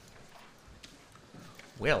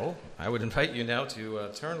Well, I would invite you now to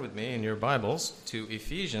turn with me in your Bibles to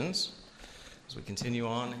Ephesians as we continue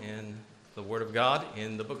on in the Word of God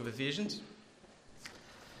in the book of Ephesians.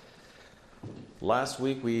 Last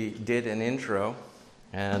week we did an intro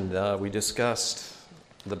and we discussed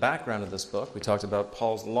the background of this book. We talked about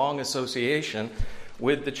Paul's long association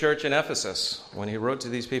with the church in Ephesus. When he wrote to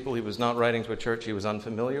these people, he was not writing to a church he was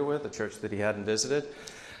unfamiliar with, a church that he hadn't visited.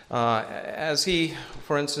 As he,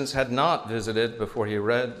 for instance, had not visited before he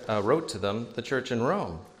wrote to them the church in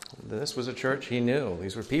Rome. This was a church he knew.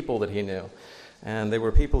 These were people that he knew. And they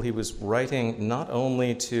were people he was writing not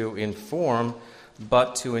only to inform,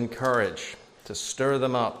 but to encourage, to stir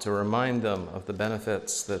them up, to remind them of the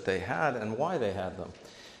benefits that they had and why they had them.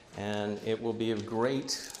 And it will be of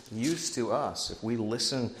great use to us if we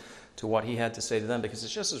listen to what he had to say to them, because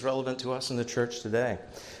it's just as relevant to us in the church today.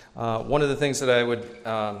 One of the things that I would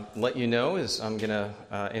let you know is I'm going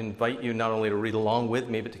to invite you not only to read along with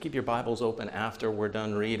me, but to keep your Bibles open after we're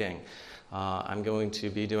done reading. I'm going to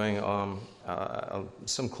be doing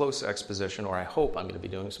some close exposition, or I hope I'm going to be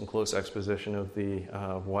doing some close exposition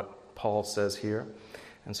of what Paul says here.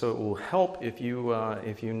 And so it will help if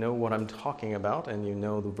you know what I'm talking about and you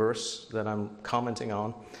know the verse that I'm commenting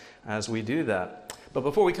on as we do that. But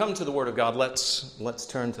before we come to the Word of God, let's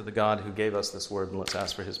turn to the God who gave us this Word, and let's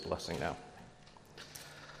ask for His blessing now.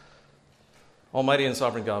 Almighty and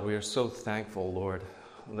sovereign God, we are so thankful, Lord,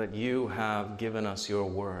 that you have given us your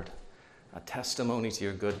Word, a testimony to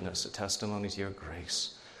your goodness, a testimony to your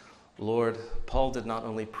grace. Lord, Paul did not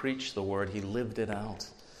only preach the Word, he lived it out.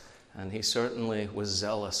 And he certainly was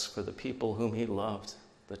zealous for the people whom he loved,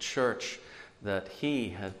 the church that he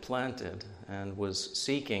had planted and was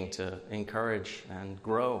seeking to encourage and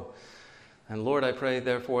grow. And Lord, I pray,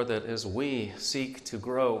 therefore, that as we seek to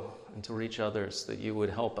grow and to reach others, that you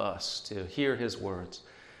would help us to hear his words,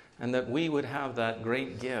 and that we would have that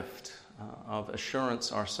great gift of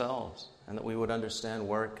assurance ourselves, and that we would understand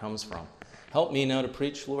where it comes from. Help me now to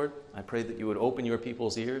preach, Lord. I pray that you would open your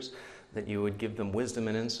people's ears, that you would give them wisdom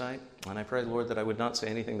and insight. And I pray, Lord, that I would not say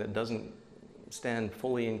anything that doesn't stand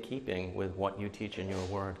fully in keeping with what you teach in your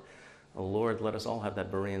word. Oh, Lord, let us all have that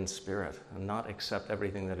Berean spirit and not accept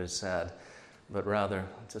everything that is said, but rather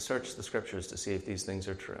to search the scriptures to see if these things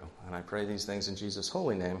are true. And I pray these things in Jesus'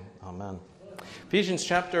 holy name. Amen. Ephesians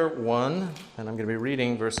chapter 1, and I'm going to be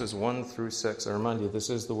reading verses 1 through 6. I remind you, this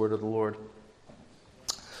is the word of the Lord.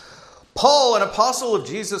 Paul, an apostle of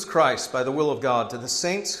Jesus Christ, by the will of God, to the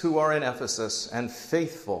saints who are in Ephesus and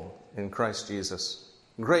faithful in Christ Jesus.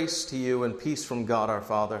 Grace to you and peace from God our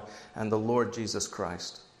Father and the Lord Jesus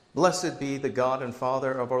Christ. Blessed be the God and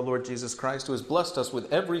Father of our Lord Jesus Christ, who has blessed us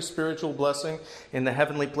with every spiritual blessing in the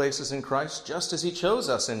heavenly places in Christ, just as he chose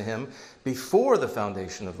us in him before the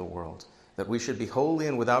foundation of the world, that we should be holy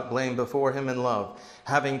and without blame before him in love,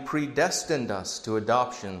 having predestined us to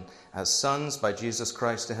adoption as sons by Jesus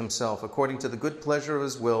Christ to himself, according to the good pleasure of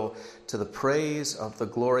his will, to the praise of the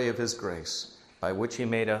glory of his grace, by which he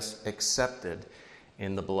made us accepted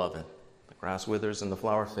in the beloved. The grass withers and the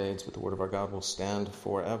flower fades, but the word of our God will stand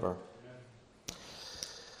forever.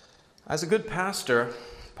 As a good pastor,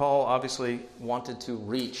 Paul obviously wanted to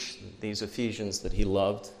reach these Ephesians that he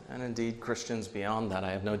loved, and indeed Christians beyond that. I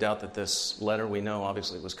have no doubt that this letter, we know,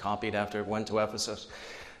 obviously was copied after it went to Ephesus,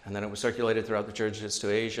 and then it was circulated throughout the churches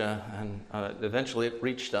to Asia, and eventually it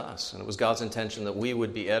reached us. And it was God's intention that we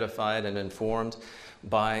would be edified and informed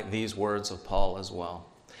by these words of Paul as well.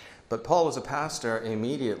 But Paul, as a pastor,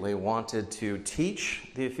 immediately wanted to teach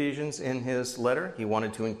the Ephesians in his letter. He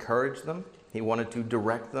wanted to encourage them. He wanted to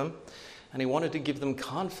direct them. And he wanted to give them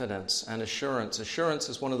confidence and assurance. Assurance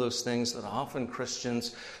is one of those things that often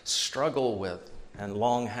Christians struggle with and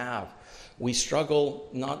long have. We struggle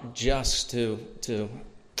not just to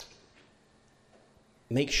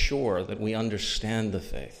make sure that we understand the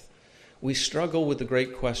faith. We struggle with the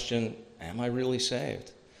great question, am I really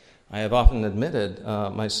saved? I have often admitted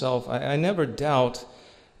myself, I never doubt,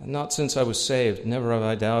 not since I was saved, never have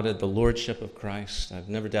I doubted the lordship of Christ. I've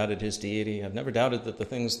never doubted his deity. I've never doubted that the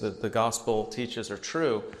things that the gospel teaches are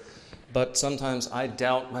true. But sometimes I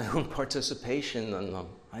doubt my own participation in them.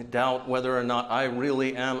 I doubt whether or not I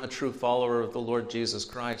really am a true follower of the Lord Jesus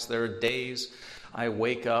Christ. There are days I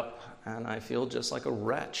wake up and I feel just like a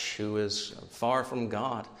wretch who is far from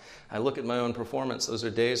God. I look at my own performance. Those are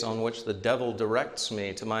days on which the devil directs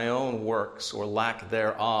me to my own works or lack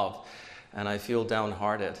thereof, and I feel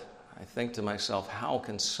downhearted. I think to myself, how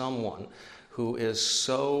can someone who is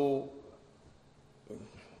so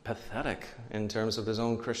pathetic in terms of his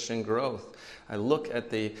own Christian growth. I look at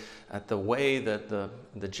the way that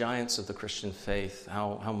the giants of the Christian faith,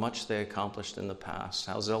 how much they accomplished in the past,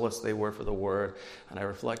 how zealous they were for the word, and I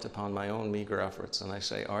reflect upon my own meager efforts, and I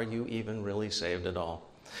say, are you even really saved at all?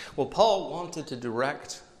 Well, Paul wanted to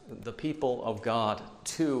direct the people of God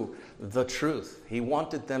to the truth. He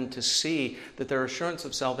wanted them to see that their assurance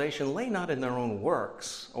of salvation lay not in their own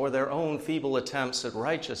works or their own feeble attempts at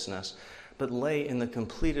righteousness, but lay in the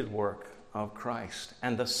completed work of Christ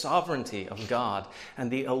and the sovereignty of God and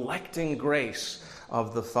the electing grace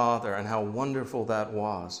of the Father, and how wonderful that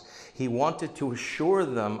was. He wanted to assure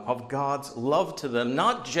them of God's love to them,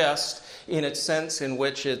 not just in its sense in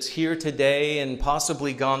which it's here today and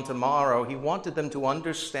possibly gone tomorrow. He wanted them to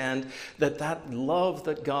understand that that love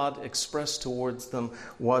that God expressed towards them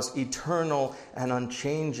was eternal and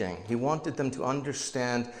unchanging. He wanted them to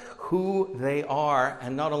understand who they are,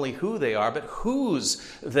 and not only who they are, but whose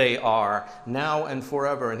they are now and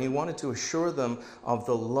forever. And he wanted to assure them of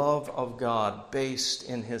the love of God based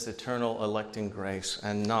in his eternal electing grace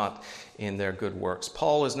and not in their good works.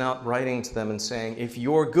 Paul is not writing to them and saying, if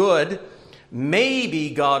you're good,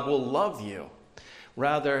 maybe God will love you.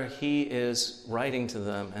 Rather, he is writing to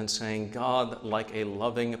them and saying, God, like a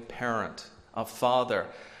loving parent, a father,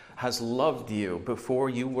 has loved you before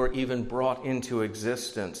you were even brought into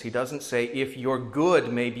existence. He doesn't say, if you're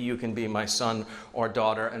good, maybe you can be my son or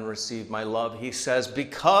daughter and receive my love. He says,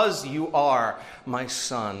 because you are my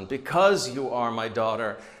son, because you are my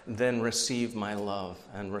daughter, then receive my love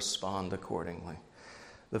and respond accordingly.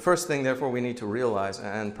 The first thing, therefore, we need to realize,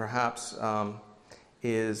 and perhaps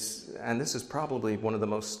is, and this is probably one of the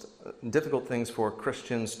most difficult things for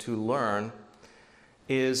Christians to learn,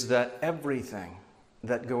 is that everything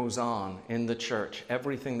that goes on in the church,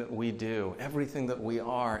 everything that we do, everything that we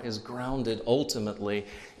are, is grounded ultimately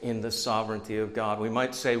in the sovereignty of God. We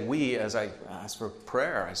might say, as I asked for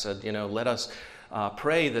prayer, I said, let us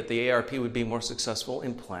pray that the ARP would be more successful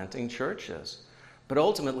in planting churches. But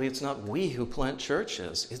ultimately, it's not we who plant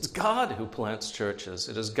churches. It's God who plants churches.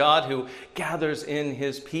 It is God who gathers in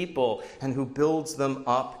his people and who builds them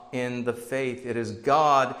up in the faith. It is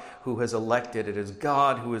God who has elected. It is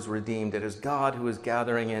God who has redeemed. It is God who is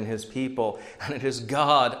gathering in his people. And it is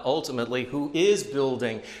God, ultimately, who is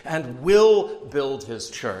building and will build his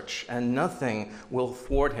church. And nothing will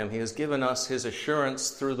thwart him. He has given us his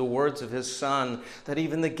assurance through the words of his Son that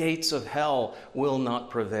even the gates of hell will not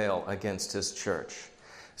prevail against his church.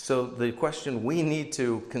 So the question we need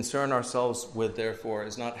to concern ourselves with, therefore,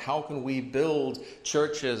 is not how can we build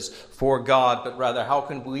churches for God, but rather how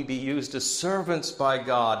can we be used as servants by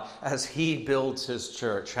God as he builds his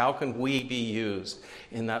church? How can we be used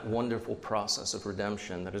in that wonderful process of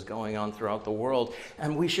redemption that is going on throughout the world?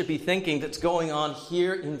 And we should be thinking that's going on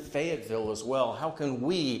here in Fayetteville as well. How can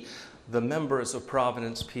we, the members of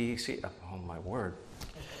Providence PC, oh my word,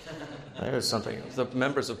 there's something, the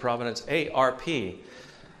members of Providence ARP,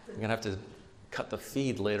 I'm going to have to cut the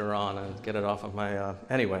feed later on and get it off of my...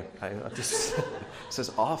 Anyway, I just this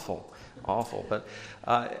is awful. But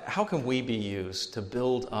how can we be used to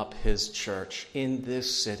build up his church in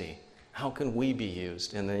this city? How can we be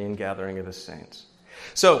used in the ingathering of his saints?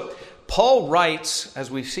 So Paul writes,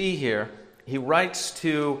 as we see here, he writes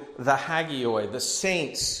to the Hagioi, the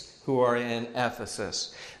saints who are in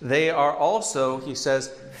Ephesus. They are also, he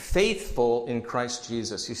says, faithful in Christ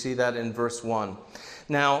Jesus. You see that in verse 1.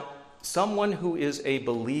 Now, someone who is a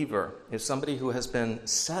believer is somebody who has been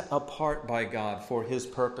set apart by God for his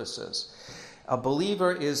purposes. A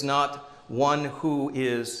believer is not one who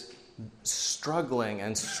is struggling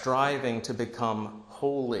and striving to become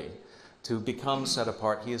holy, to become set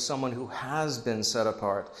apart. He is someone who has been set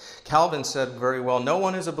apart. Calvin said very well, no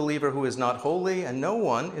one is a believer who is not holy, and no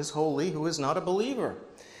one is holy who is not a believer.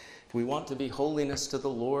 If we want to be holiness to the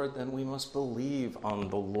Lord, then we must believe on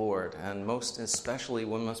the Lord. And most especially,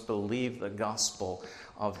 we must believe the gospel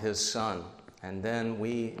of his Son. And then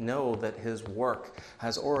we know that his work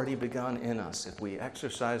has already begun in us. If we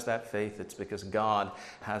exercise that faith, it's because God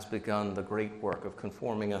has begun the great work of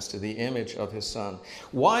conforming us to the image of his Son.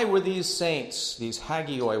 Why were these saints, these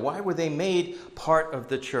hagioi, why were they made part of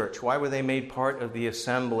the church? Why were they made part of the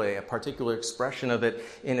assembly, a particular expression of it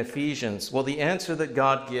in Ephesians? Well, the answer that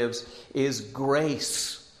God gives is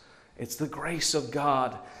grace. It's the grace of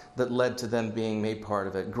God that led to them being made part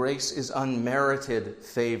of it. Grace is unmerited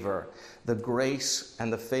favor. The grace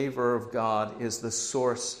and the favor of God is the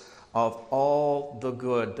source of all the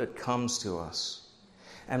good that comes to us.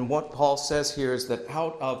 And what Paul says here is that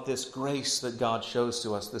out of this grace that God shows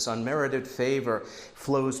to us, this unmerited favor,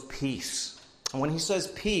 flows peace. And when he says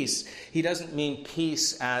peace, he doesn't mean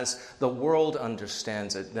peace as the world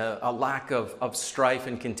understands it, a lack of strife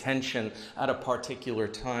and contention at a particular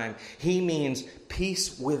time. He means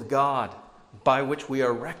peace with God, by which we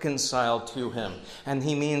are reconciled to him. And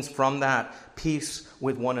he means from that, peace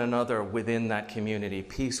with one another within that community,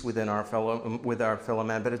 peace with our fellow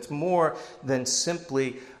man. But it's more than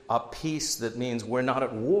simply a peace that means we're not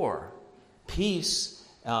at war. Peace,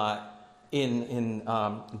 in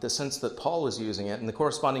the sense that Paul is using it, and the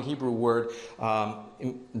corresponding Hebrew word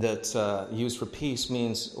that's used for peace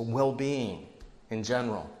means well-being in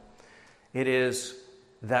general. It is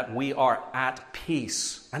that we are at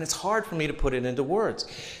peace. And it's hard for me to put it into words.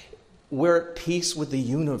 We're at peace with the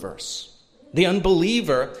universe. The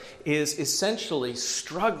unbeliever is essentially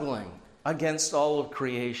struggling against all of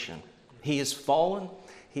creation. He is fallen.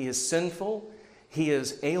 He is sinful. He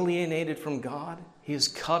is alienated from God. He is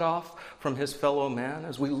cut off from his fellow man.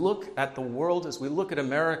 As we look at the world, as we look at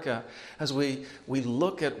America, as we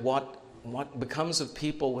look at what becomes of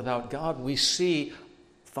people without God, we see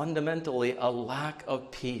fundamentally a lack of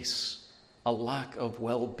peace, a lack of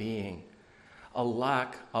well-being, a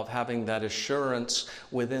lack of having that assurance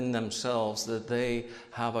within themselves that they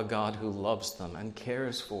have a God who loves them and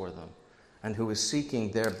cares for them and who is seeking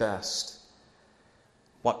their best.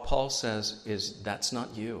 What Paul says is that's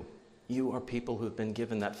not you. You are people who have been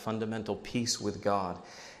given that fundamental peace with God,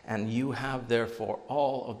 and you have therefore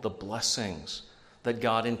all of the blessings that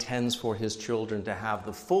God intends for his children to have,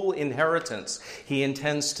 the full inheritance he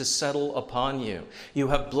intends to settle upon you. You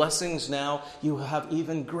have blessings now, you have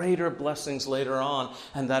even greater blessings later on,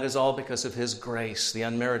 and that is all because of his grace, the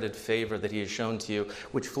unmerited favor that he has shown to you,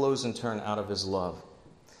 which flows in turn out of his love.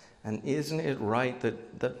 And isn't it right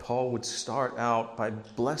that Paul would start out by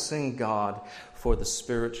blessing God for the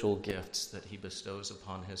spiritual gifts that he bestows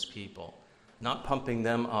upon his people? Not pumping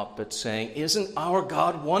them up, but saying, isn't our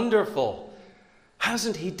God wonderful?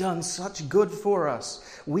 Hasn't he done such good for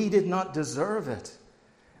us? We did not deserve it.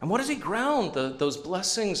 And what does he ground those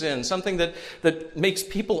blessings in? Something that makes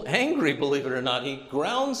people angry, believe it or not. He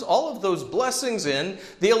grounds all of those blessings in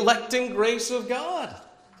the electing grace of God,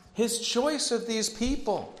 his choice of these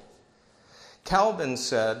people. Calvin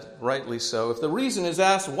said, rightly so, if the reason is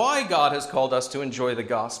asked why God has called us to enjoy the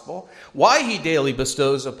gospel, why he daily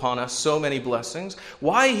bestows upon us so many blessings,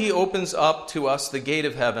 why he opens up to us the gate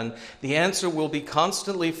of heaven, the answer will be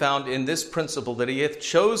constantly found in this principle, that he hath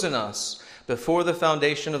chosen us before the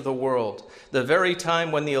foundation of the world. The very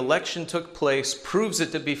time when the election took place proves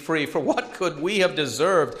it to be free. For what could we have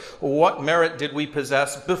deserved, or what merit did we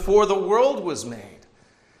possess before the world was made?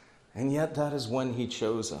 And yet that is when he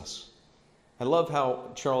chose us. I love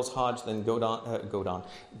how Charles Hodge then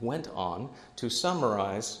went on to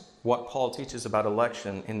summarize what Paul teaches about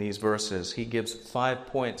election in these verses. He gives 5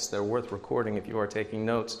 points. They're worth recording if you are taking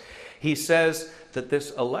notes. He says that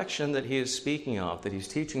this election that he is speaking of, that he's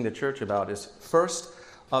teaching the church about, is first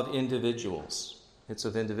of individuals. It's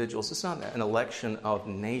of individuals. It's not an election of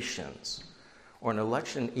nations or an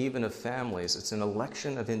election even of families. It's an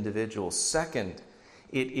election of individuals. Second,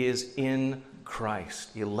 it is in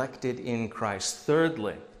Christ, elected in Christ.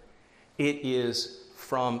 Thirdly, it is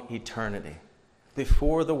from eternity.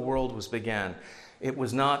 Before the world was began, it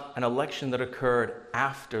was not an election that occurred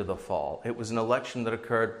after the fall. It was an election that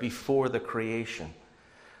occurred before the creation.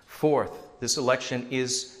 Fourth, this election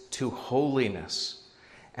is to holiness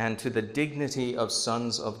and to the dignity of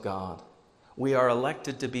sons of God. We are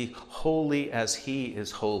elected to be holy as he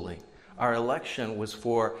is holy. Our election was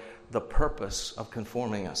for the purpose of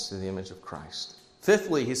conforming us to the image of Christ.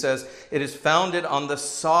 Fifthly, he says, it is founded on the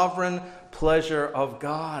sovereign pleasure of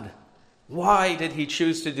God. Why did he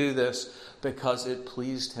choose to do this? Because it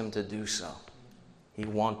pleased him to do so. He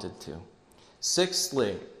wanted to.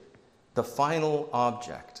 Sixthly, the final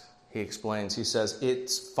object, he explains. He says,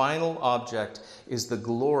 its final object is the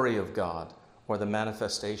glory of God, or the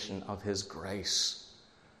manifestation of his grace.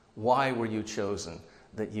 Why were you chosen?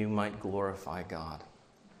 That you might glorify God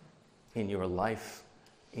in your life,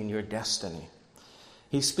 in your destiny.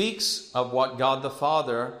 He speaks of what God the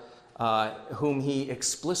Father, whom he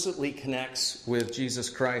explicitly connects with Jesus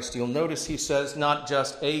Christ. You'll notice he says not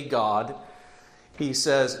just a God, he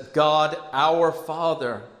says God our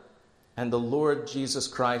Father and the Lord Jesus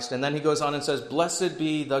Christ. And then he goes on and says, blessed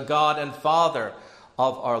be the God and Father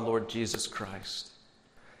of our Lord Jesus Christ.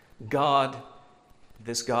 God,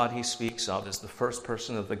 this God he speaks of, is the first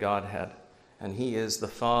person of the Godhead, and he is the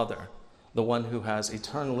Father, the one who has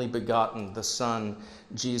eternally begotten the Son,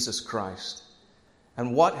 Jesus Christ.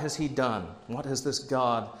 And what has he done? What has this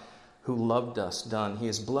God who loved us done. He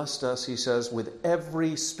has blessed us, he says, with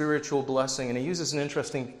every spiritual blessing. And he uses an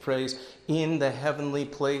interesting phrase, in the heavenly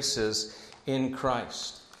places in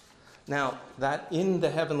Christ. Now, that in the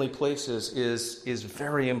heavenly places is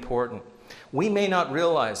very important. We may not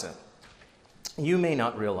realize it. You may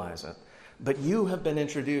not realize it. But you have been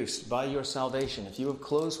introduced by your salvation. If you have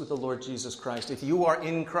closed with the Lord Jesus Christ, if you are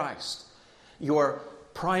in Christ, your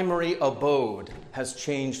primary abode has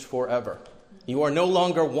changed forever. You are no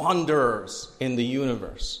longer wanderers in the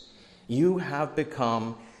universe. You have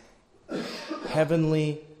become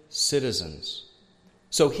heavenly citizens.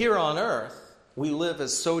 So here on earth, we live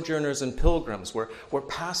as sojourners and pilgrims. We're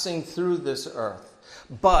passing through this earth.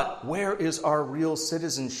 But where is our real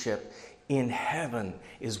citizenship? In heaven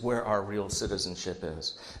is where our real citizenship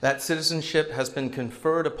is. That citizenship has been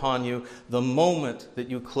conferred upon you the moment that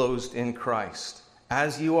you closed in Christ.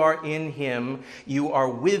 As you are in him, you are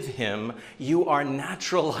with him, you are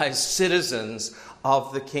naturalized citizens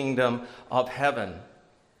of the kingdom of heaven.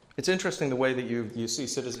 It's interesting the way that you see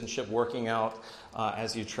citizenship working out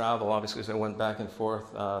as you travel. Obviously, as I went back and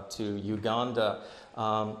forth to Uganda,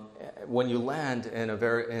 when you land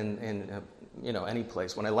in any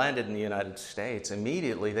place. When I landed in the United States,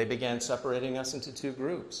 immediately they began separating us into two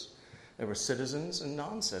groups. There were citizens and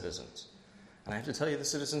non-citizens. And I have to tell you, the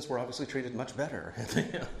citizens were obviously treated much better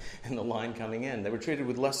in the line coming in. They were treated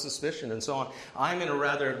with less suspicion and so on. I'm in a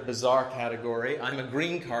rather bizarre category. I'm a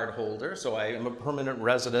green card holder, so I am a permanent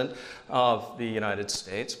resident of the United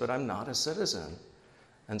States, but I'm not a citizen.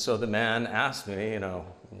 And so the man asked me,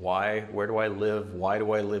 why, where do I live? Why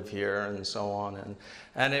do I live here? And so on.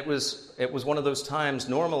 And it was one of those times,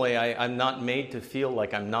 normally I'm not made to feel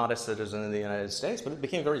like I'm not a citizen of the United States, but it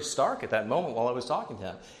became very stark at that moment while I was talking to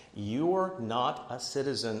him. You're not a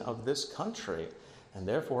citizen of this country, and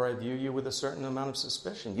therefore I view you with a certain amount of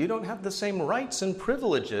suspicion. You don't have the same rights and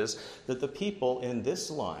privileges that the people in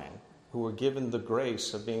this line who were given the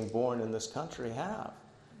grace of being born in this country have.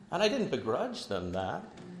 And I didn't begrudge them that.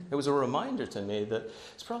 It was a reminder to me that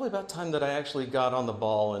it's probably about time that I actually got on the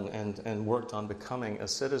ball and worked on becoming a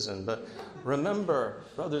citizen. But remember,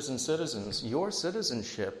 brothers and citizens, your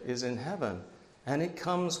citizenship is in heaven. And it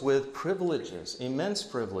comes with privileges, immense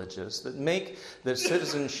privileges, that make the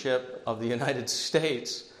citizenship of the United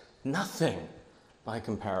States nothing by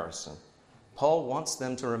comparison. Paul wants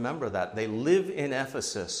them to remember that. They live in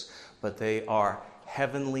Ephesus, but they are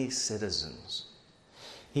heavenly citizens.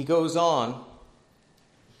 He goes on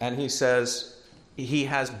and he says, he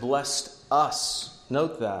has blessed us.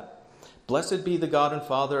 Note that. Blessed be the God and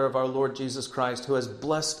Father of our Lord Jesus Christ, who has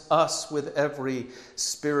blessed us with every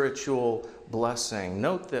spiritual blessing.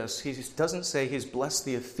 Note this. He doesn't say he's blessed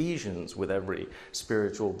the Ephesians with every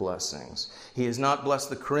spiritual blessings. He has not blessed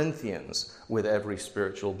the Corinthians with every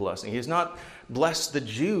spiritual blessing. He has not blessed the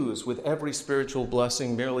Jews with every spiritual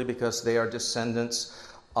blessing merely because they are descendants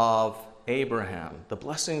of Abraham. The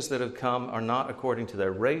blessings that have come are not according to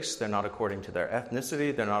their race, they're not according to their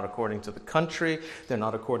ethnicity, they're not according to the country, they're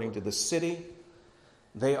not according to the city.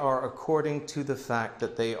 They are according to the fact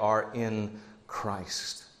that they are in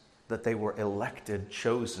Christ, that they were elected,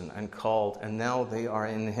 chosen, and called, and now they are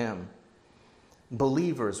in him.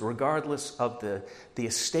 Believers, regardless of the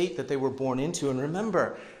estate that they were born into. And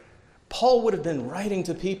remember, Paul would have been writing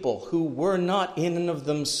to people who were not in and of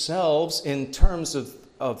themselves, in terms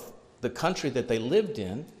of the country that they lived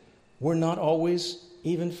in, were not always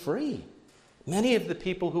even free. Many of the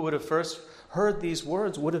people who would have first heard these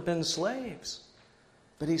words would have been slaves.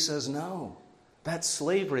 But he says, no, that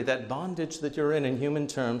slavery, that bondage that you're in human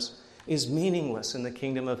terms, is meaningless in the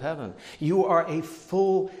kingdom of heaven. You are a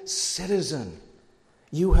full citizen.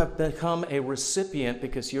 You have become a recipient,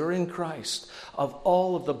 because you're in Christ, of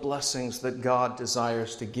all of the blessings that God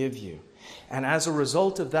desires to give you. And as a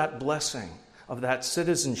result of that blessing, of that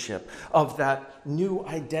citizenship, of that new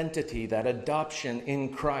identity, that adoption in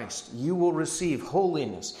Christ, you will receive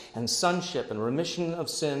holiness and sonship and remission of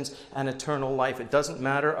sins and eternal life. It doesn't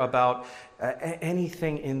matter about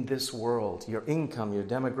anything in this world, your income, your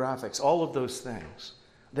demographics, all of those things.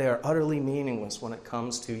 They are utterly meaningless when it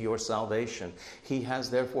comes to your salvation. He has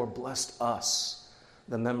therefore blessed us,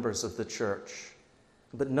 the members of the church.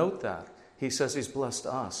 But note that. He says he's blessed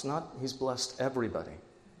us, not he's blessed everybody.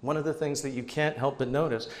 One of the things that you can't help but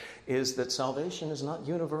notice is that salvation is not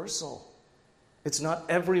universal. It's not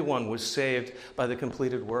everyone was saved by the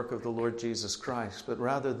completed work of the Lord Jesus Christ, but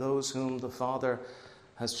rather those whom the Father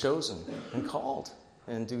has chosen and called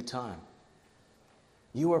in due time.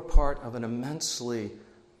 You are part of an immensely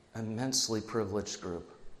privileged group.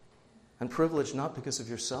 And privileged not because of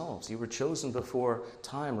yourselves. You were chosen before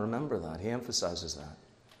time. Remember that. He emphasizes that.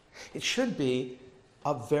 It should be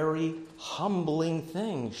a very humbling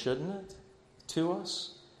thing, shouldn't it, to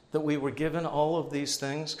us? That we were given all of these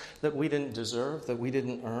things that we didn't deserve, that we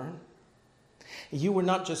didn't earn. You were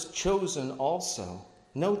not just chosen also.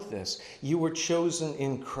 Note this. You were chosen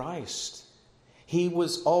in Christ. He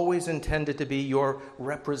was always intended to be your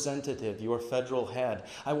representative, your federal head.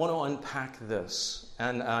 I want to unpack this.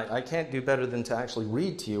 And I can't do better than to actually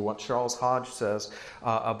read to you what Charles Hodge says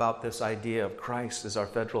about this idea of Christ as our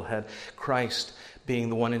federal head. Christ being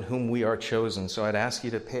the one in whom we are chosen. So I'd ask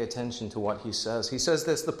you to pay attention to what he says. He says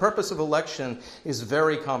this: the purpose of election is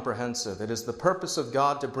very comprehensive. It is the purpose of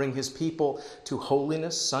God to bring his people to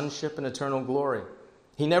holiness, sonship, and eternal glory.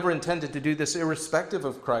 He never intended to do this irrespective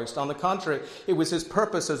of Christ. On the contrary, it was his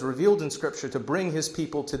purpose as revealed in Scripture to bring his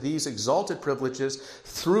people to these exalted privileges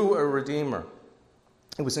through a Redeemer.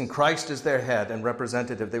 It was in Christ as their head and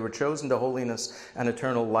representative. They were chosen to holiness and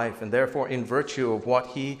eternal life, and therefore, in virtue of what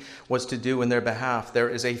he was to do in their behalf, there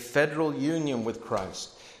is a federal union with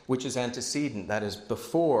Christ, which is antecedent, that is,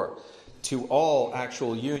 before to all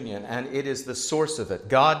actual union, and it is the source of it.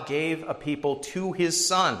 God gave a people to his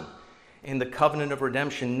Son in the covenant of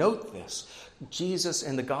redemption. Note this. Jesus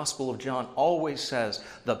in the Gospel of John always says,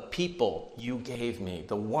 the people you gave me,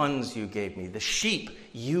 the ones you gave me, the sheep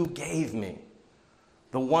you gave me,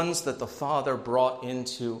 the ones that the Father brought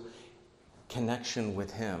into connection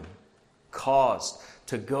with him, caused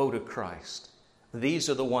to go to Christ. These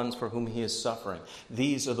are the ones for whom he is suffering.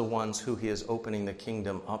 These are the ones who he is opening the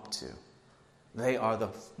kingdom up to. They are the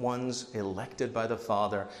ones elected by the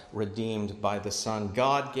Father, redeemed by the Son.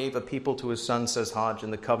 God gave a people to his Son, says Hodge,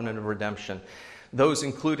 in the covenant of redemption. Those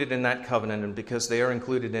included in that covenant, and because they are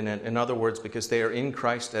included in it, in other words, because they are in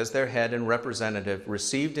Christ as their head and representative,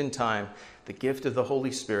 received in time the gift of the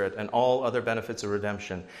Holy Spirit and all other benefits of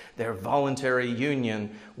redemption. Their voluntary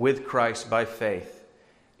union with Christ by faith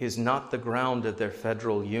is not the ground of their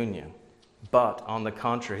federal union. But, on the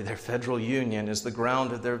contrary, their federal union is the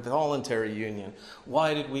ground of their voluntary union.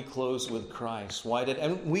 Why did we close with Christ?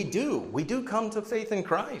 And we do come to faith in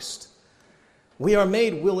Christ. We are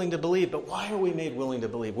made willing to believe. But why are we made willing to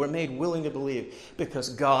believe? We're made willing to believe because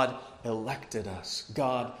God elected us.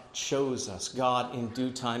 God chose us. God, in due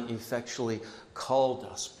time, effectually called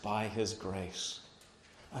us by his grace.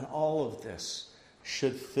 And all of this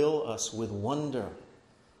should fill us with wonder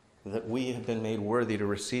that we have been made worthy to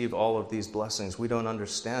receive all of these blessings. We don't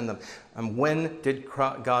understand them. And when did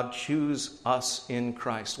God choose us in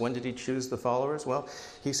Christ? When did he choose the followers? Well,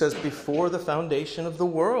 he says before the foundation of the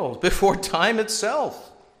world, before time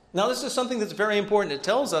itself. Now, this is something that's very important. It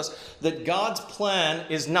tells us that God's plan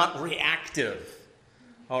is not reactive.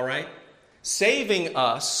 All right? Saving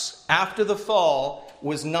us after the fall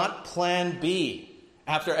was not plan B.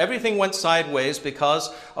 After everything went sideways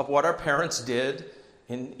because of what our parents did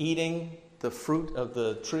in eating the fruit of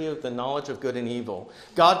the tree of the knowledge of good and evil,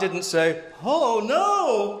 God didn't say, oh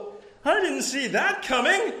no, I didn't see that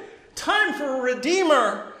coming. Time for a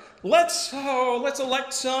redeemer. Let's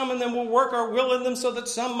elect some and then we'll work our will in them so that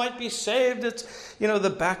some might be saved. It's, the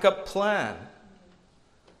backup plan.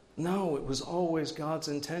 No, it was always God's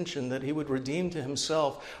intention that he would redeem to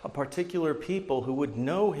himself a particular people who would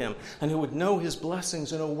know him and who would know his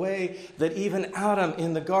blessings in a way that even Adam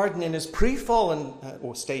in the garden in his pre-fallen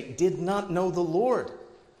state did not know the Lord.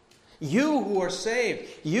 You who are saved,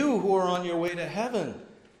 you who are on your way to heaven,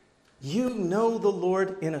 you know the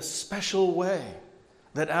Lord in a special way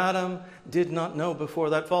that Adam did not know before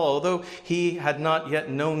that fall. Although he had not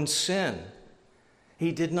yet known sin,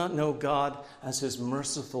 he did not know God as his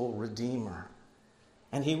merciful Redeemer.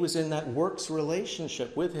 And he was in that works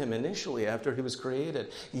relationship with him initially after he was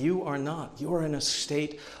created. You are not. You are in a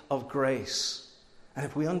state of grace. And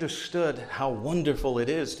if we understood how wonderful it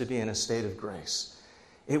is to be in a state of grace,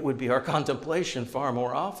 it would be our contemplation far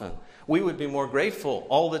more often. We would be more grateful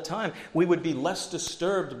all the time. We would be less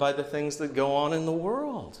disturbed by the things that go on in the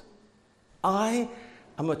world. I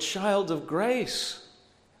am a child of grace.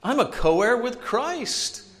 I'm a co-heir with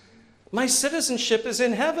Christ. My citizenship is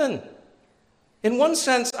in heaven. In one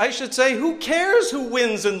sense, I should say, who cares who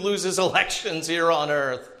wins and loses elections here on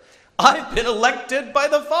earth? I've been elected by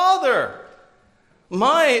the Father.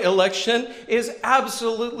 My election is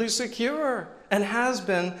absolutely secure and has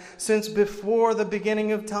been since before the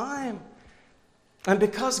beginning of time. And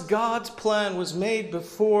because God's plan was made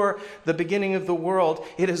before the beginning of the world,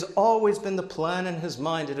 it has always been the plan in his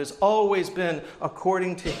mind. It has always been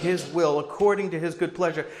according to his will, according to his good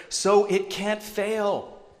pleasure. So it can't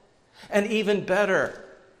fail. And even better,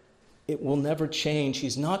 it will never change.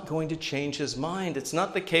 He's not going to change his mind. It's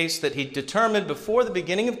not the case that he determined before the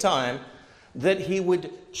beginning of time that he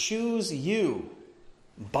would choose you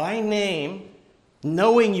by name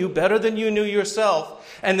knowing you better than you knew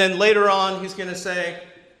yourself. And then later on, he's going to say,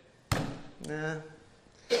 nah,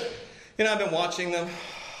 I've been watching them.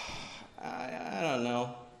 I don't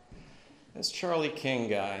know. This Charlie King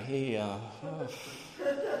guy,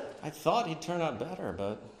 I thought he'd turn out better,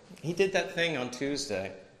 but he did that thing on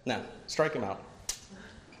Tuesday. No, strike him out.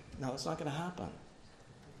 No, that's not going to happen.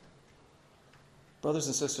 Brothers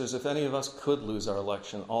and sisters, if any of us could lose our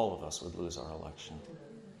election, all of us would lose our election.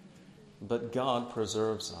 But God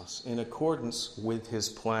preserves us in accordance with his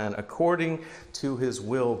plan, according to his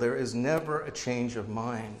will. There is never a change of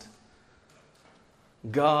mind.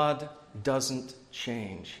 God doesn't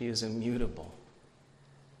change. He is immutable.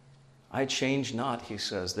 I change not, he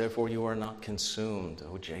says, therefore you are not consumed,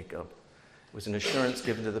 O Jacob. It was an assurance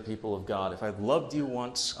given to the people of God. If I've loved you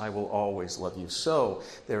once, I will always love you. So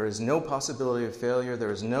there is no possibility of failure.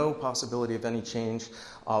 There is no possibility of any change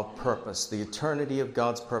of purpose. The eternity of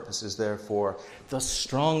God's purpose is therefore the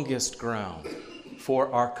strongest ground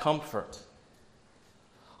for our comfort.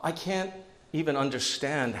 I can't even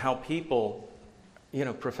understand how people,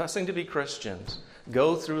 professing to be Christians,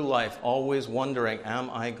 go through life always wondering, am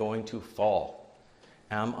I going to fall?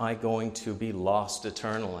 Am I going to be lost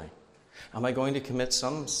eternally? Am I going to commit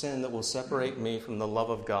some sin that will separate me from the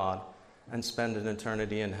love of God and spend an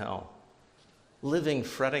eternity in hell? Living,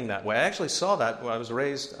 fretting that way. I actually saw that when I was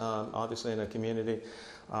raised, obviously, in a community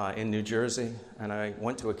in New Jersey, and I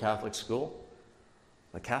went to a Catholic school.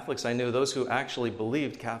 The Catholics I knew, those who actually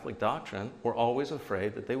believed Catholic doctrine, were always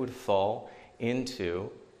afraid that they would fall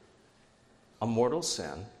into a mortal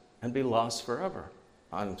sin and be lost forever.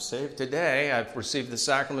 I'm saved today. I've received the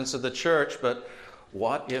sacraments of the church, but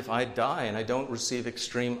what if I die and I don't receive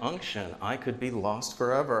extreme unction? I could be lost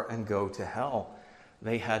forever and go to hell.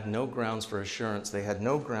 They had no grounds for assurance. They had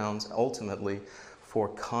no grounds, ultimately, for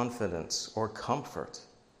confidence or comfort.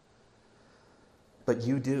 But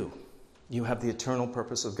you do. You have the eternal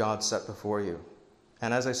purpose of God set before you.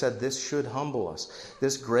 And as I said, this should humble us.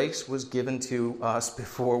 This grace was given to us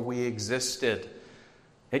before we existed.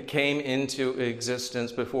 It came into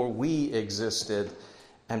existence before we existed,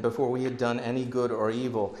 and before we had done any good or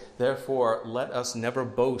evil. Therefore, let us never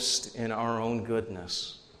boast in our own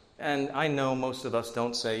goodness. And I know most of us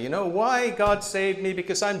don't say, why God saved me?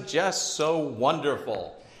 Because I'm just so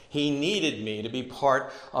wonderful. He needed me to be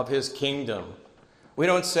part of his kingdom. We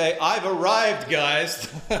don't say, I've arrived, guys.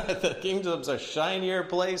 The kingdom's a shinier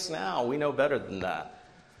place now. We know better than that.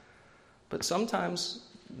 But sometimes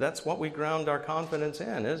that's what we ground our confidence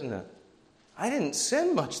in, isn't it? I didn't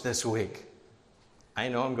sin much this week. I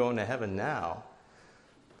know I'm going to heaven now,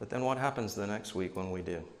 but then what happens the next week when we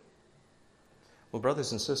do? Well,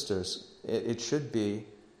 brothers and sisters, it should be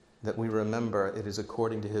that we remember it is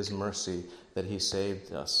according to his mercy that he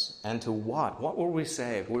saved us. And to what? What were we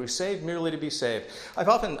saved? Were we saved merely to be saved? I've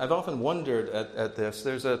often wondered at this.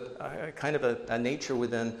 There's a kind of a nature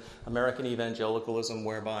within American evangelicalism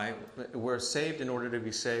whereby we're saved in order to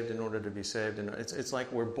be saved, in order to be saved. And it's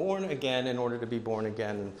like we're born again in order to be born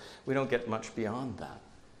again, and we don't get much beyond that.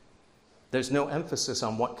 There's no emphasis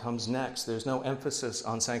on what comes next. There's no emphasis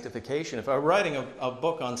on sanctification. If I were writing a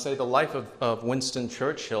book on, say, the life of Winston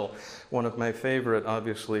Churchill, one of my favorite,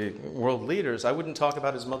 obviously, world leaders, I wouldn't talk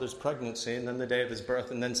about his mother's pregnancy and then the day of his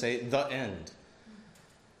birth and then say, the end,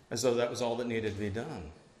 as though that was all that needed to be done.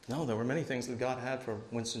 No, there were many things that God had for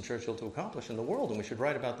Winston Churchill to accomplish in the world, and we should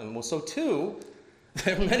write about them. Well, so too,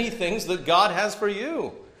 there are many things that God has for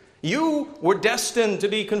you. You were destined to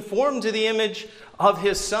be conformed to the image of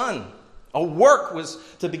his Son. A work was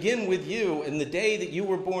to begin with you in the day that you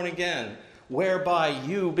were born again, whereby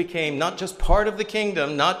you became not just part of the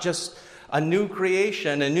kingdom, not just a new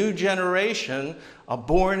creation, a new generation, a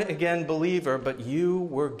born-again believer, but you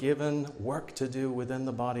were given work to do within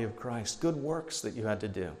the body of Christ, good works that you had to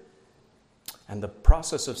do. And the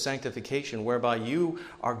process of sanctification, whereby you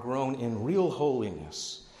are grown in real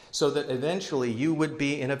holiness, so that eventually you would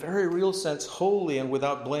be, in a very real sense, holy and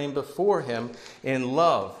without blame before him in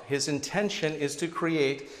love. His intention is to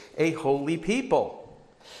create a holy people.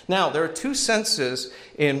 Now, there are two senses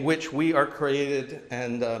in which we are created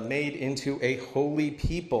and made into a holy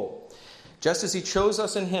people. Just as he chose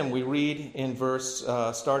us in him, we read in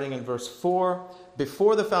starting in verse 4,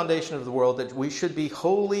 before the foundation of the world, that we should be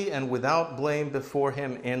holy and without blame before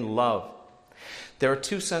him in love. There are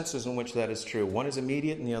two senses in which that is true. One is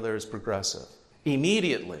immediate and the other is progressive.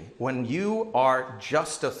 Immediately, when you are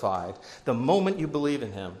justified, the moment you believe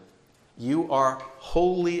in him, you are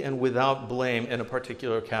holy and without blame in a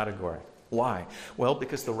particular category. Why? Well,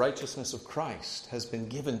 because the righteousness of Christ has been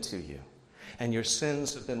given to you, and your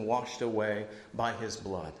sins have been washed away by his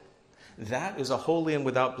blood. that is a holy and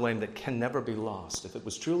without blame that can never be lost. If it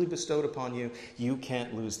was truly bestowed upon you, you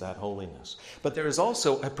can't lose that holiness. But there is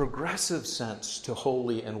also a progressive sense to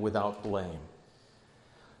holy and without blame.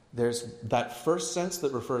 There's that first sense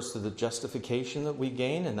that refers to the justification that we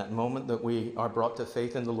gain in that moment that we are brought to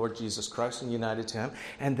faith in the Lord Jesus Christ and united to him.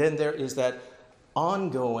 And then there is that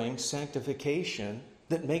ongoing sanctification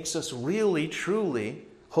that makes us really, truly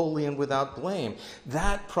holy and without blame.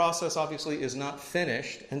 That process obviously is not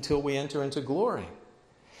finished until we enter into glory.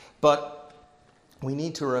 But we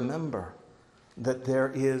need to remember that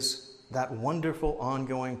there is that wonderful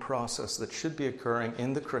ongoing process that should be occurring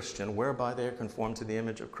in the Christian whereby they are conformed to the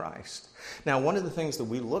image of Christ. Now, one of the things that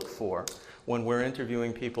we look for when we're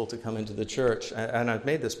interviewing people to come into the church, and I've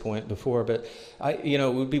made this point before, but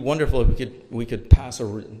it would be wonderful if we could pass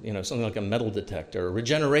something like a metal detector, a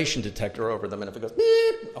regeneration detector over them, and if it goes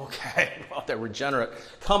beep, okay, well, they're regenerate,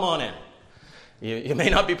 come on in. You may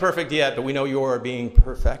not be perfect yet, but we know you are being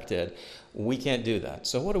perfected. We can't do that.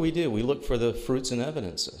 So what do? We look for the fruits and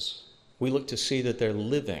evidences. We look to see that they're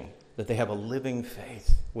living, that they have a living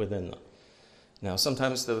faith within them. Now,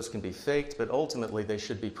 sometimes those can be faked, but ultimately they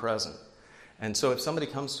should be present. And so if somebody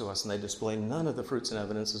comes to us and they display none of the fruits and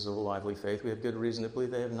evidences of a lively faith, we have good reason to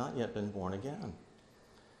believe they have not yet been born again.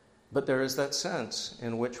 But there is that sense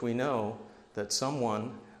in which we know that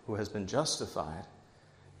someone who has been justified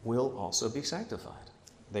will also be sanctified.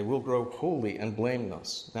 They will grow holy and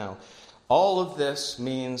blameless. Now, all of this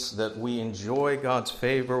means that we enjoy God's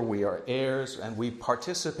favor, we are heirs, and we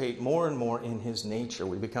participate more and more in his nature.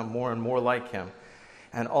 We become more and more like him.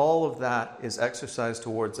 And all of that is exercised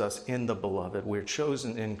towards us in the beloved. We're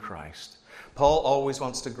chosen in Christ. Paul always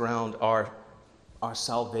wants to ground our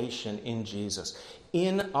salvation in Jesus.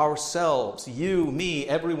 In ourselves, you, me,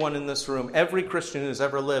 everyone in this room, every Christian who's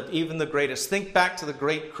ever lived, even the greatest. Think back to the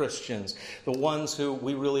great Christians, the ones who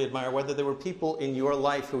we really admire, whether there were people in your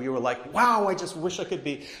life who you were like, wow, I just wish I could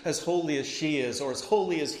be as holy as she is or as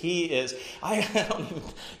holy as he is. I don't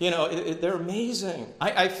even, they're amazing.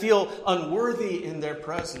 I feel unworthy in their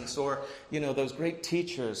presence. Or, those great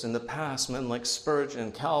teachers in the past, men like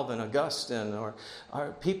Spurgeon, Calvin, Augustine, or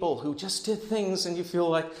people who just did things and you feel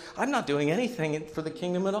like, I'm not doing anything for the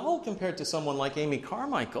kingdom at all compared to someone like Amy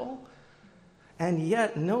Carmichael. And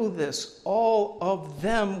yet, know this, all of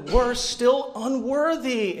them were still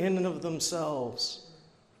unworthy in and of themselves.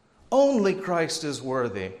 Only Christ is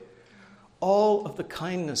worthy. All of the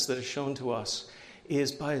kindness that is shown to us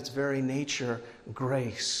is by its very nature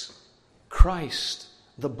grace. Christ,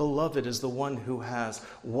 the beloved, is the one who has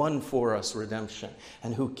won for us redemption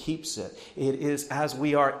and who keeps it. It is as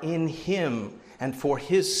we are in him and for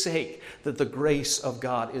his sake that the grace of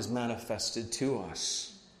God is manifested to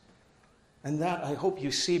us. And that, I hope you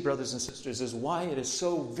see, brothers and sisters, is why it is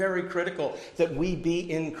so very critical that we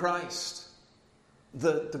be in Christ.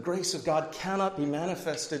 The grace of God cannot be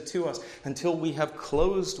manifested to us until we have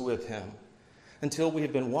closed with him, until we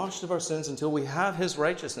have been washed of our sins, until we have his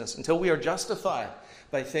righteousness, until we are justified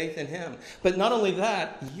by faith in him. But not only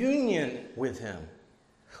that, union with him.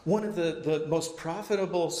 One of the most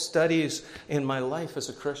profitable studies in my life as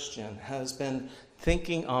a Christian has been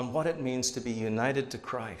thinking on what it means to be united to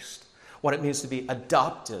Christ, what it means to be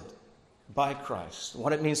adopted by Christ,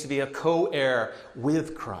 what it means to be a co-heir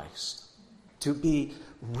with Christ, to be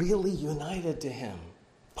really united to him,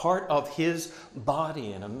 part of his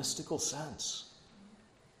body in a mystical sense.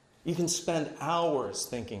 You can spend hours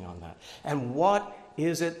thinking on that. And what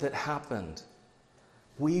is it that happened?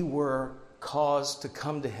 We were caused to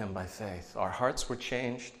come to him by faith. Our hearts were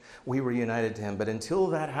changed. We were united to him. But until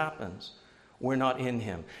that happens, we're not in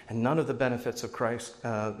him. And none of the benefits of Christ,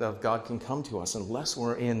 of God, can come to us unless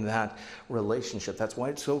we're in that relationship. That's why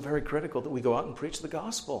it's so very critical that we go out and preach the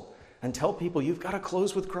gospel and tell people you've got to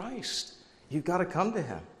close with Christ. You've got to come to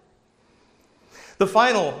him. The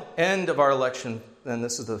final end of our election, and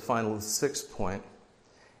this is the final sixth point,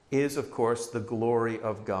 is, of course, the glory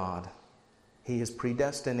of God. He has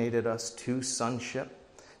predestinated us to sonship,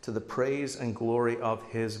 to the praise and glory of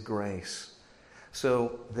his grace.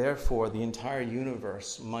 So, therefore, the entire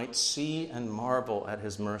universe might see and marvel at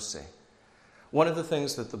his mercy. One of the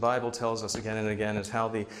things that the Bible tells us again and again is how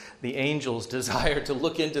the angels desire to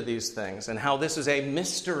look into these things and how this is a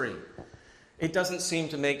mystery. It doesn't seem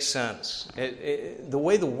to make sense. The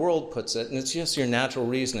way the world puts it, and it's just your natural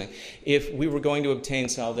reasoning, if we were going to obtain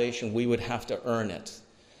salvation, we would have to earn it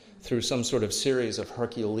through some sort of series of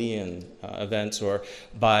Herculean events, or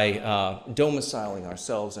by domiciling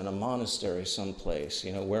ourselves in a monastery someplace,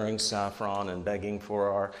 wearing saffron and begging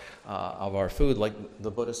for our food like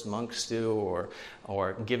the Buddhist monks do, or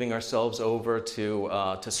or giving ourselves over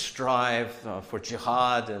to strive for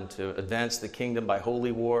jihad and to advance the kingdom by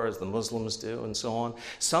holy war as the Muslims do and so on.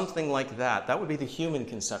 Something like that. That would be the human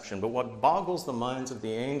conception. But what boggles the minds of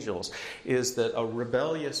the angels is that a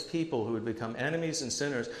rebellious people who would become enemies and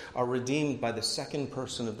sinners are redeemed by the second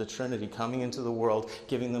person of the Trinity coming into the world,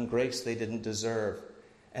 giving them grace they didn't deserve,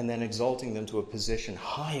 and then exalting them to a position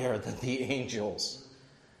higher than the angels,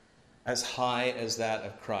 as high as that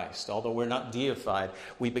of Christ. Although we're not deified,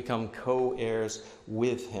 we become co-heirs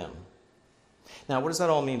with him. Now, what does that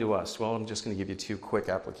all mean to us? Well, I'm just going to give you two quick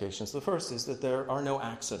applications. The first is that there are no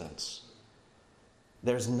accidents.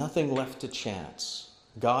 There's nothing left to chance.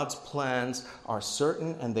 God's plans are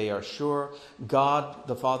certain and they are sure. God,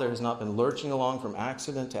 the Father, has not been lurching along from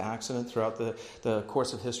accident to accident throughout the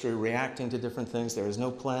course of history, reacting to different things. There is no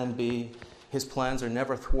plan B. His plans are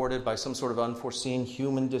never thwarted by some sort of unforeseen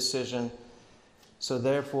human decision. So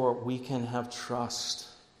therefore, we can have trust.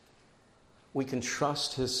 We can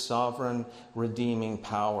trust his sovereign, redeeming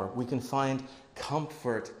power. We can find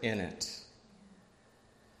comfort in it.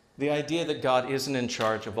 The idea that God isn't in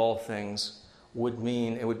charge of all things would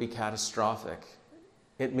mean it would be catastrophic.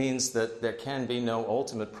 It means that there can be no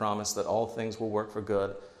ultimate promise that all things will work for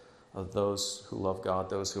good of those who love God,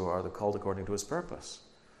 those who are called according to his purpose.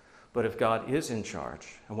 But if God is in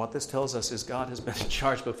charge, and what this tells us is God has been in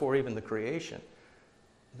charge before even the creation,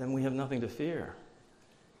 then we have nothing to fear.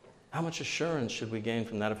 How much assurance should we gain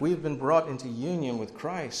from that? If we have been brought into union with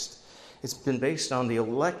Christ, it's been based on the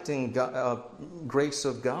electing grace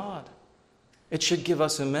of God. It should give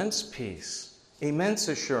us immense peace, immense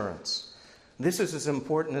assurance. This is as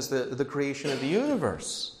important as the creation of the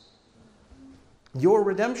universe. Your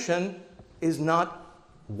redemption is not,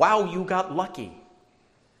 wow, you got lucky.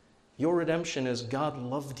 Your redemption is God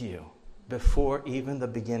loved you before even the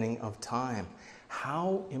beginning of time.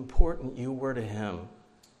 How important you were to him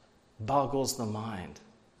boggles the mind.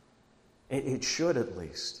 It should, at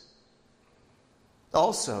least.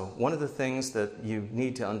 Also, one of the things that you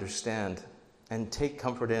need to understand and take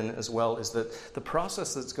comfort in as well is that the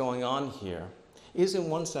process that's going on here is in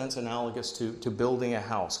one sense analogous to building a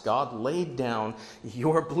house. God laid down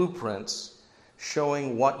your blueprints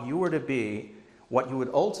showing what you were to be, what you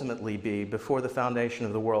would ultimately be before the foundation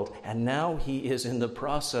of the world. And now he is in the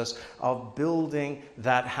process of building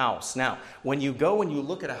that house. Now, when you go and you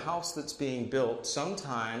look at a house that's being built,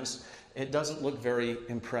 sometimes it doesn't look very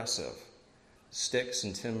impressive. Sticks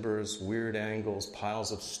and timbers, weird angles,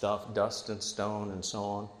 piles of stuff, dust and stone, and so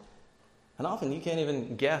on. And often you can't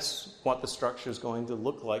even guess what the structure is going to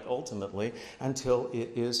look like ultimately until it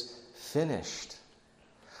is finished.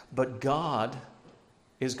 But God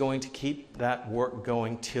is going to keep that work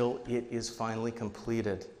going till it is finally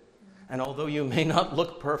completed. And although you may not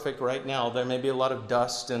look perfect right now, there may be a lot of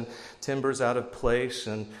dust and timbers out of place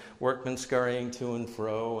and workmen scurrying to and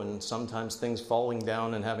fro and sometimes things falling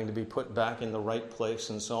down and having to be put back in the right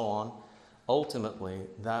place and so on. Ultimately,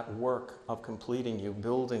 that work of completing you,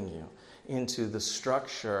 building you into the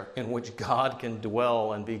structure in which God can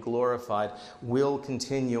dwell and be glorified will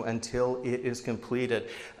continue until it is completed.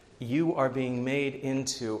 You are being made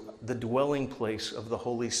into the dwelling place of the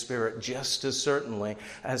Holy Spirit just as certainly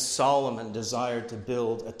as Solomon desired to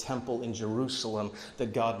build a temple in Jerusalem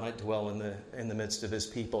that God might dwell in the midst of his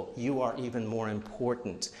people. You are even more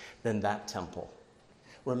important than that temple.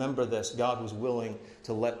 Remember this, God was willing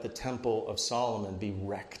to let the temple of Solomon be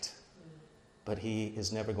wrecked, but he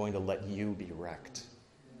is never going to let you be wrecked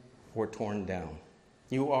or torn down.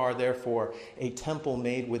 You are therefore a temple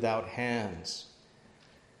made without hands.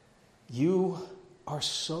 You are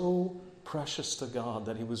so precious to God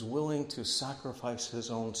that he was willing to sacrifice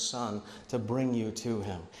his own son to bring you to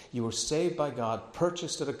him. You were saved by God,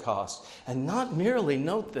 purchased at a cost, and not merely,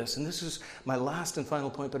 note this, and this is my last and final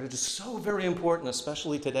point, but it is so very important,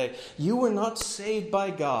 especially today. You were not saved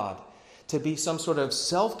by God to be some sort of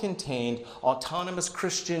self-contained, autonomous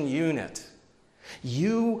Christian unit.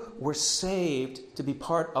 You were saved to be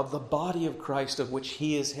part of the body of Christ, of which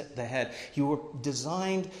he is the head. You were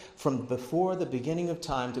designed from before the beginning of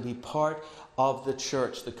time to be part of the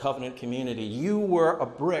church, the covenant community. You were a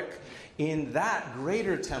brick in that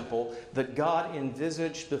greater temple that God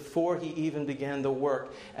envisaged before he even began the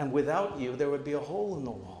work. And without you, there would be a hole in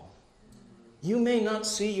the wall. You may not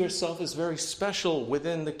see yourself as very special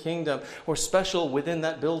within the kingdom or special within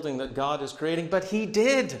that building that God is creating, but he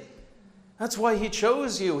did. That's why he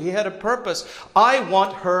chose you. He had a purpose. I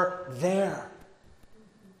want her there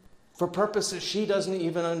for purposes she doesn't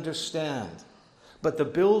even understand. But the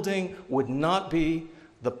building would not be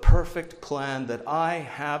the perfect plan that I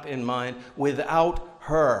have in mind without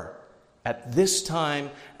her. at this time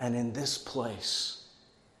and in this place.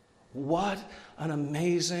 What an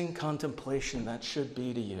amazing contemplation that should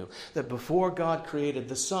be to you. That before God created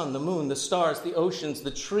the sun, the moon, the stars, the oceans,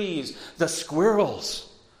 the trees, the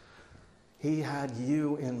squirrels, He had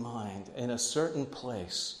you in mind in a certain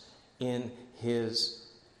place in His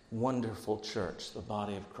wonderful church, the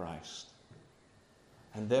body of Christ.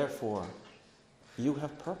 And therefore, you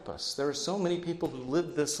have purpose. There are so many people who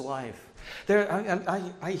live this life.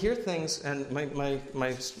 I hear things, and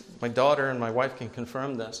my daughter and my wife can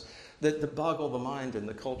confirm this, that boggle the mind in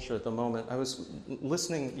the culture at the moment. I was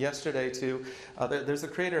listening yesterday to, there's the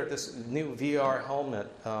creator of this new VR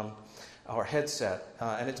helmet, or headset,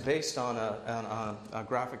 and it's based on a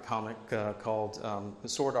graphic comic called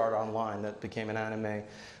Sword Art Online that became an anime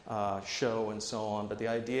show and so on. But the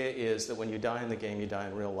idea is that when you die in the game, you die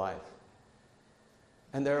in real life.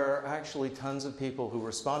 And there are actually tons of people who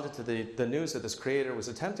responded to the news that this creator was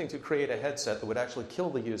attempting to create a headset that would actually kill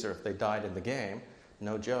the user if they died in the game.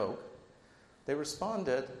 No joke. They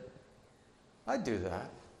responded, I'd do that.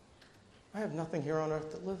 I have nothing here on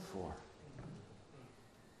earth to live for.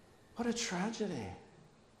 What a tragedy.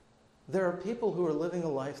 There are people who are living a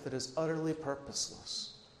life that is utterly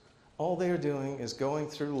purposeless. All they are doing is going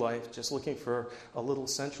through life just looking for a little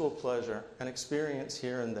sensual pleasure, an experience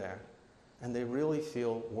here and there. And they really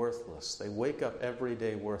feel worthless. They wake up every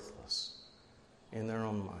day worthless in their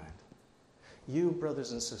own mind. You,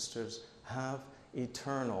 brothers and sisters, have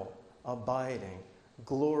eternal, abiding,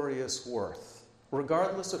 glorious worth.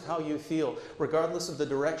 Regardless of how you feel, regardless of the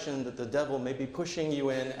direction that the devil may be pushing you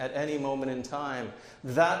in at any moment in time,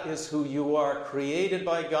 that is who you are, created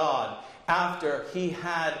by God after He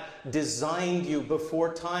had designed you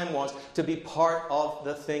before time was to be part of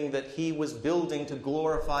the thing that He was building to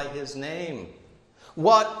glorify His name.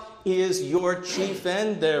 What is your chief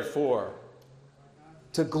end, therefore?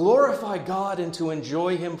 To glorify God and to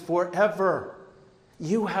enjoy Him forever.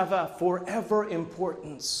 You have a forever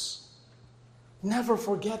importance. Never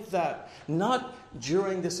forget that. Not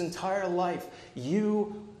during this entire life.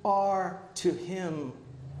 You are to Him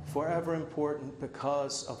forever important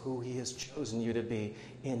because of who He has chosen you to be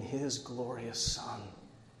in His glorious Son.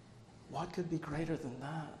 What could be greater than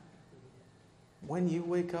that? When you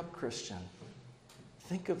wake up, Christian,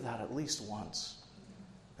 think of that at least once.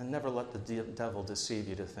 And never let the devil deceive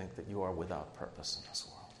you to think that you are without purpose in this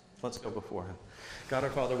world. Let's go before Him. God our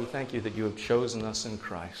Father, we thank You that You have chosen us in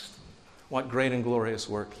Christ. What great and glorious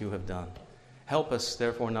work You have done. Help us,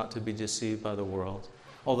 therefore, not to be deceived by the world.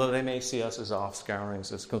 Although they may see us as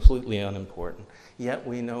offscourings, as completely unimportant, yet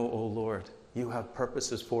we know, O Lord, You have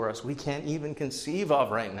purposes for us we can't even conceive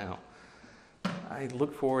of right now. I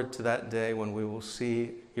look forward to that day when we will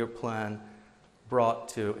see Your plan brought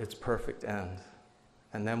to its perfect end.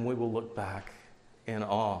 And then we will look back in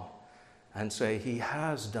awe and say, He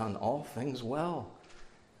has done all things well.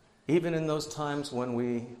 Even in those times when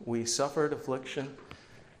we suffered affliction,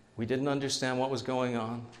 we didn't understand what was going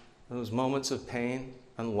on, those moments of pain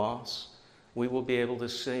and loss, we will be able to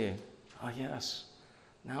see, yes,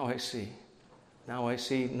 now I see. Now I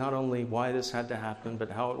see not only why this had to happen, but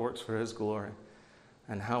how it works for His glory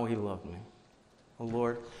and how He loved me. Oh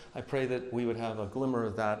Lord, I pray that we would have a glimmer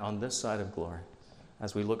of that on this side of glory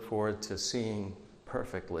as we look forward to seeing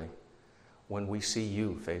perfectly when we see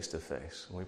You face to face. We